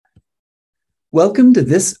Welcome to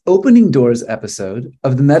this Opening Doors episode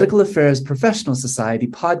of the Medical Affairs Professional Society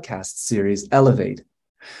podcast series, Elevate.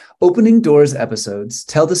 Opening Doors episodes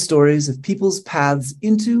tell the stories of people's paths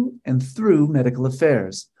into and through medical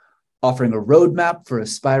affairs, offering a roadmap for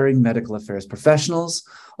aspiring medical affairs professionals,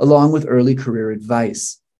 along with early career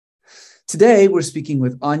advice. Today, we're speaking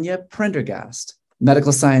with Anya Prendergast,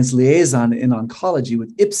 Medical Science Liaison in Oncology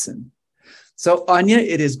with Ipsen. So, Anya,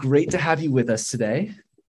 it is great to have you with us today.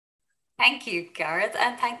 Thank you, Gareth,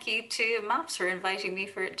 and thank you to MAPS for inviting me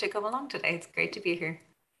to come along today. It's great to be here.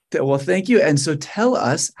 Well, thank you. And so tell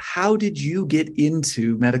us, how did you get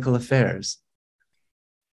into medical affairs?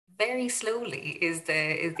 Very slowly is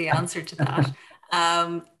the answer to that.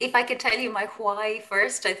 If I could tell you my why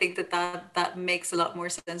first, I think that makes a lot more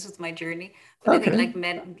sense with my journey. But I think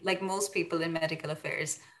Okay. like most people in medical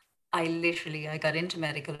affairs, I got into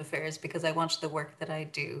medical affairs because I wanted the work that I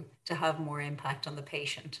do to have more impact on the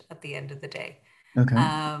patient at the end of the day. Okay.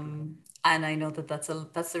 And I know that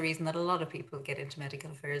that's the reason that a lot of people get into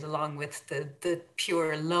medical affairs, along with the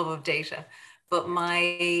pure love of data. But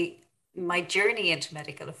my journey into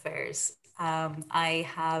medical affairs, so I'm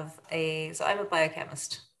a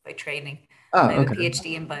biochemist by training. I Oh, have a okay.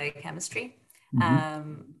 PhD in biochemistry,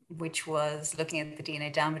 Mhm. which was looking at the DNA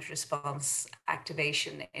damage response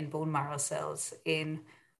activation in bone marrow cells in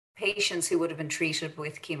patients who would have been treated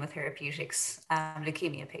with chemotherapeutics,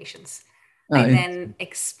 leukemia patients. Oh, I then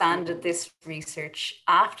expanded this research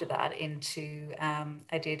after that into,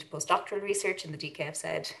 I did postdoctoral research in the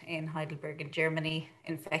DKFZ in Heidelberg in Germany,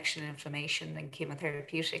 infection, inflammation, and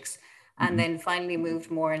chemotherapeutics. And mhm. then finally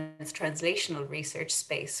moved more in this translational research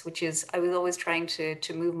space, which is, I was always trying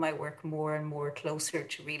to move my work more and more closer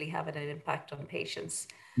to really having an impact on patients.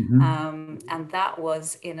 Mhm. And that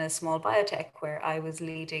was in a small biotech where I was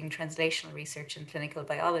leading translational research in clinical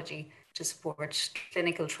biology to support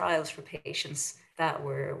clinical trials for patients that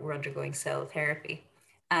were undergoing cell therapy.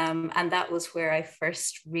 And that was where I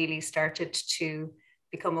first really started to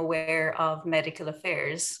become aware of medical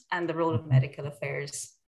affairs and the role of Mhm. medical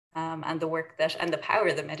affairs, and the work that and the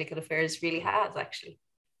power that medical affairs really has, actually.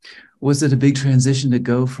 Was it a big transition to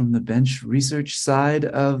go from the bench research side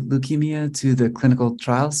of leukemia to the clinical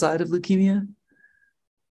trial side of leukemia?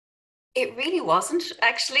 It really wasn't,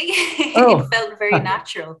 actually. It Oh, felt very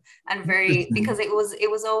natural and very, because interesting.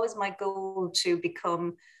 it was always my goal to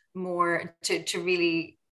become more to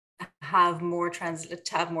really have more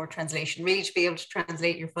translation, really to be able to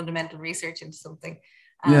translate your fundamental research into something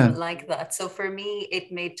Yeah. like that. So for me,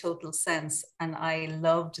 it made total sense, and I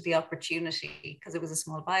loved the opportunity because it was a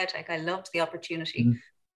small biotech. I loved the opportunity Mhm.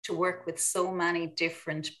 to work with so many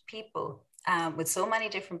different people, with so many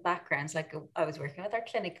different backgrounds. Like, I was working with our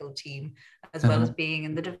clinical team as well as Uh-huh. being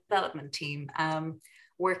in the development team,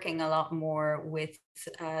 working a lot more with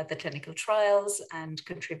the clinical trials and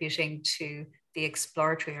contributing to the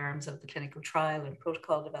exploratory arms of the clinical trial and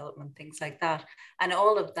protocol development, things like that. And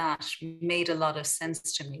all of that made a lot of sense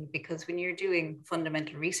to me, because when you're doing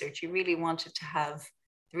fundamental research, you really wanted to have,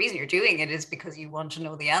 the reason you're doing it is because you want to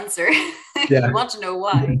know the answer. You Yeah. want to know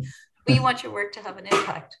why, but you want your work to have an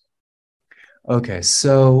impact. Okay,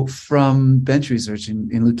 so from bench research in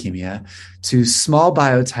leukemia to small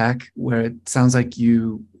biotech, where it sounds like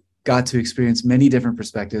you got to experience many different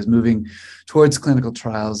perspectives, moving towards clinical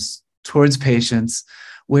trials, towards patients.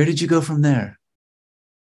 Where did you go from there?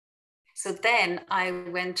 So then I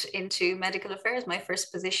went into medical affairs, my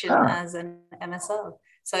first position Ah, as an MSL.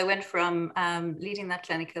 So I went from leading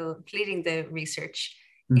the research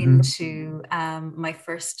hmm. into my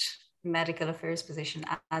first medical affairs position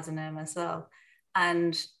as an MSL.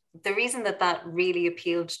 And the reason that that really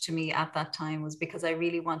appealed to me at that time was because I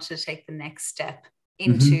really wanted to take the next step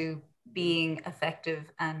Hmm. into being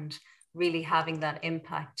effective and really having that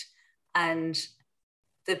impact, and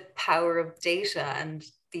the power of data and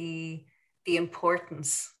the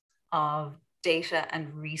importance of data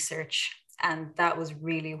and research. And that was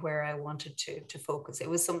really where I wanted to focus. It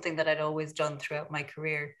was something that I'd always done throughout my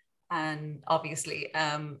career, and obviously,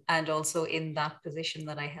 and also in that position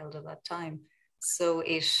that I held at that time. So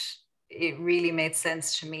it really made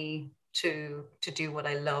sense to me to do what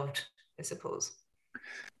I loved, I suppose.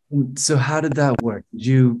 So how did that work? Did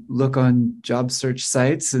you look on job search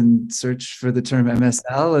sites and search for the term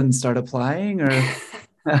MSL and start applying, or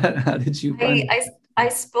how did you I, find I I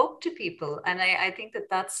spoke to people, and I think that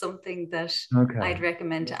that's something that it? Okay. I'd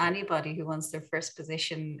recommend to anybody who wants their first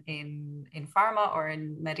position in pharma or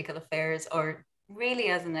in medical affairs, or really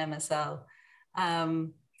as an MSL.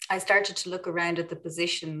 Um, I started to look around at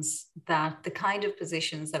the kind of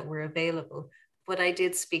positions that were available. But I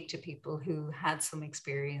did speak to people who had some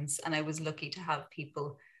experience, and I was lucky to have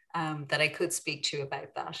people that I could speak to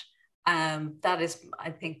about that. That is, I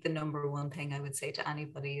think, the number one thing I would say to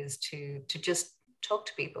anybody is to just talk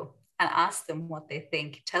to people and ask them what they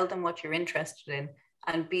think, tell them what you're interested in,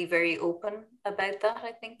 and be very open about that,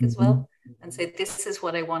 I think, as well. And say, this is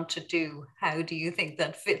what I want to do. How do you think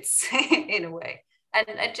that fits in a way?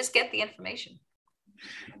 And just get the information.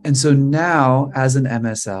 And so now, as an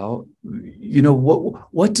MSL,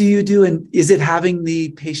 what do you do? And is it having the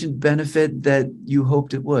patient benefit that you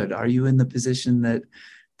hoped it would? Are you in the position that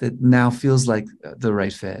now feels like the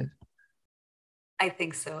right fit? I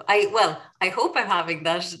think so. I hope I'm having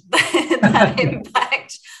that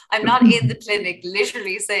impact. I'm not in the clinic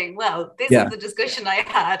literally saying, well, this is the discussion I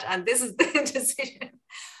had and this is the decision.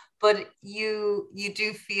 But you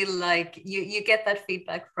do feel like you get that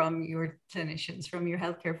feedback from your clinicians, from your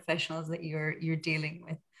healthcare professionals that you're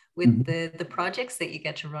dealing with the projects that you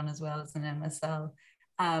get to run as well as an MSL.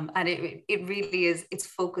 And it really is, it's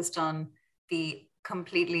focused on the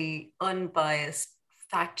completely unbiased,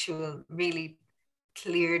 factual, really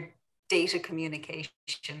clear data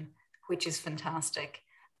communication, which is fantastic.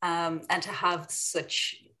 And to have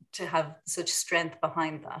such strength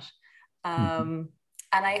behind that.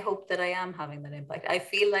 And I hope that I am having that impact. I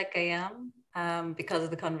feel like I am because of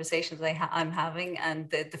the conversations I'm having and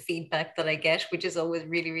the feedback that I get, which is always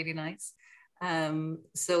really, really nice.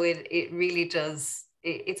 So it really does.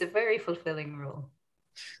 It's a very fulfilling role.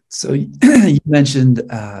 So you mentioned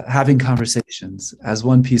having conversations as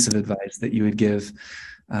one piece of advice that you would give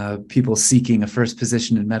people seeking a first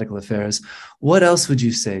position in medical affairs. What else would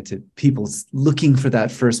you say to people looking for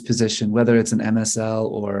that first position, whether it's an MSL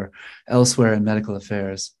or elsewhere in medical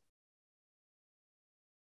affairs?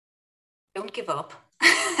 Don't give up.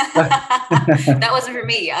 That wasn't for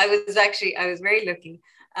me. I was very lucky.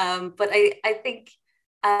 But I think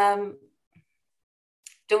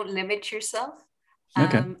don't limit yourself.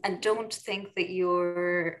 And don't think that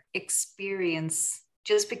your experience,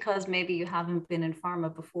 just because maybe you haven't been in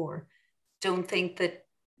pharma before, don't think that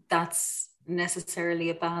that's necessarily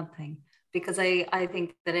a bad thing. Because I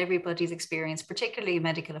think that everybody's experience, particularly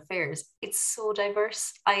medical affairs, it's so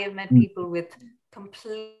diverse. I have met people with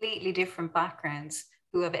completely different backgrounds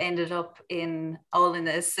who have ended up all in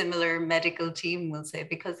a similar medical team, we'll say,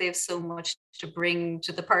 because they have so much to bring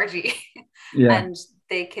to the party. And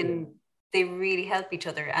they really help each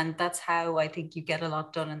other. And that's how I think you get a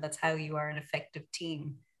lot done. And that's how you are an effective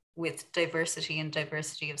team, with diversity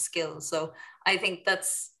of skills. So I think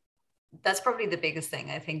that's probably the biggest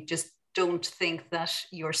thing. I think just don't think that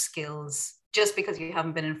your skills, just because you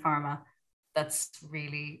haven't been in pharma, that's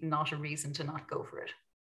really not a reason to not go for it.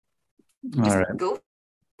 Just go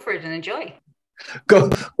for it and enjoy. Go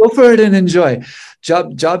for it and enjoy.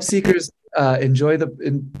 Job seekers enjoy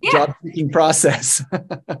the job seeking process.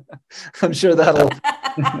 I'm sure that'll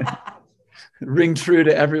ring true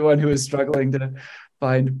to everyone who is struggling to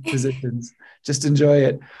find positions. Just enjoy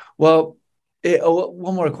it. Well,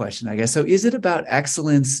 one more question, I guess. So is it about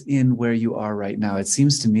excellence in where you are right now? It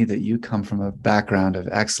seems to me that you come from a background of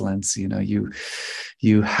excellence.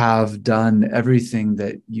 You have done everything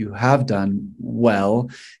that you have done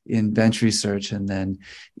well in bench research, and then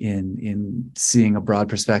in seeing a broad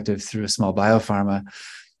perspective through a small biopharma.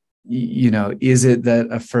 Is it that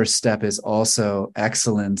a first step is also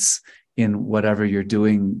excellence in whatever you're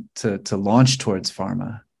doing to launch towards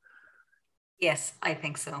pharma? Yes, I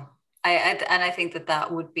think so. I think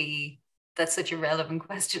that's such a relevant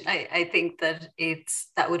question. I think that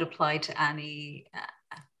that would apply to any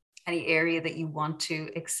area that you want to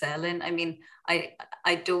excel in. I mean,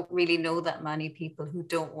 I don't really know that many people who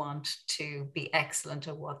don't want to be excellent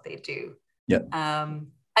at what they do. Yeah.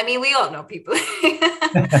 I mean, we all know people,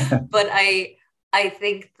 but I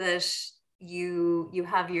think that you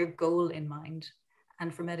have your goal in mind.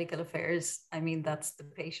 And for medical affairs, I mean, that's the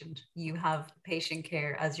patient. You have patient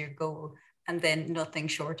care as your goal, and then nothing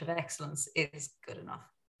short of excellence is good enough.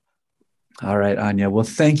 All right, Anya. Well,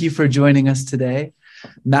 thank you for joining us today.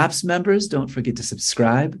 MAPS members, don't forget to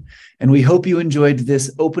subscribe. And we hope you enjoyed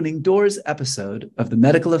this Opening Doors episode of the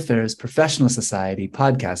Medical Affairs Professional Society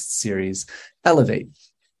podcast series, Elevate.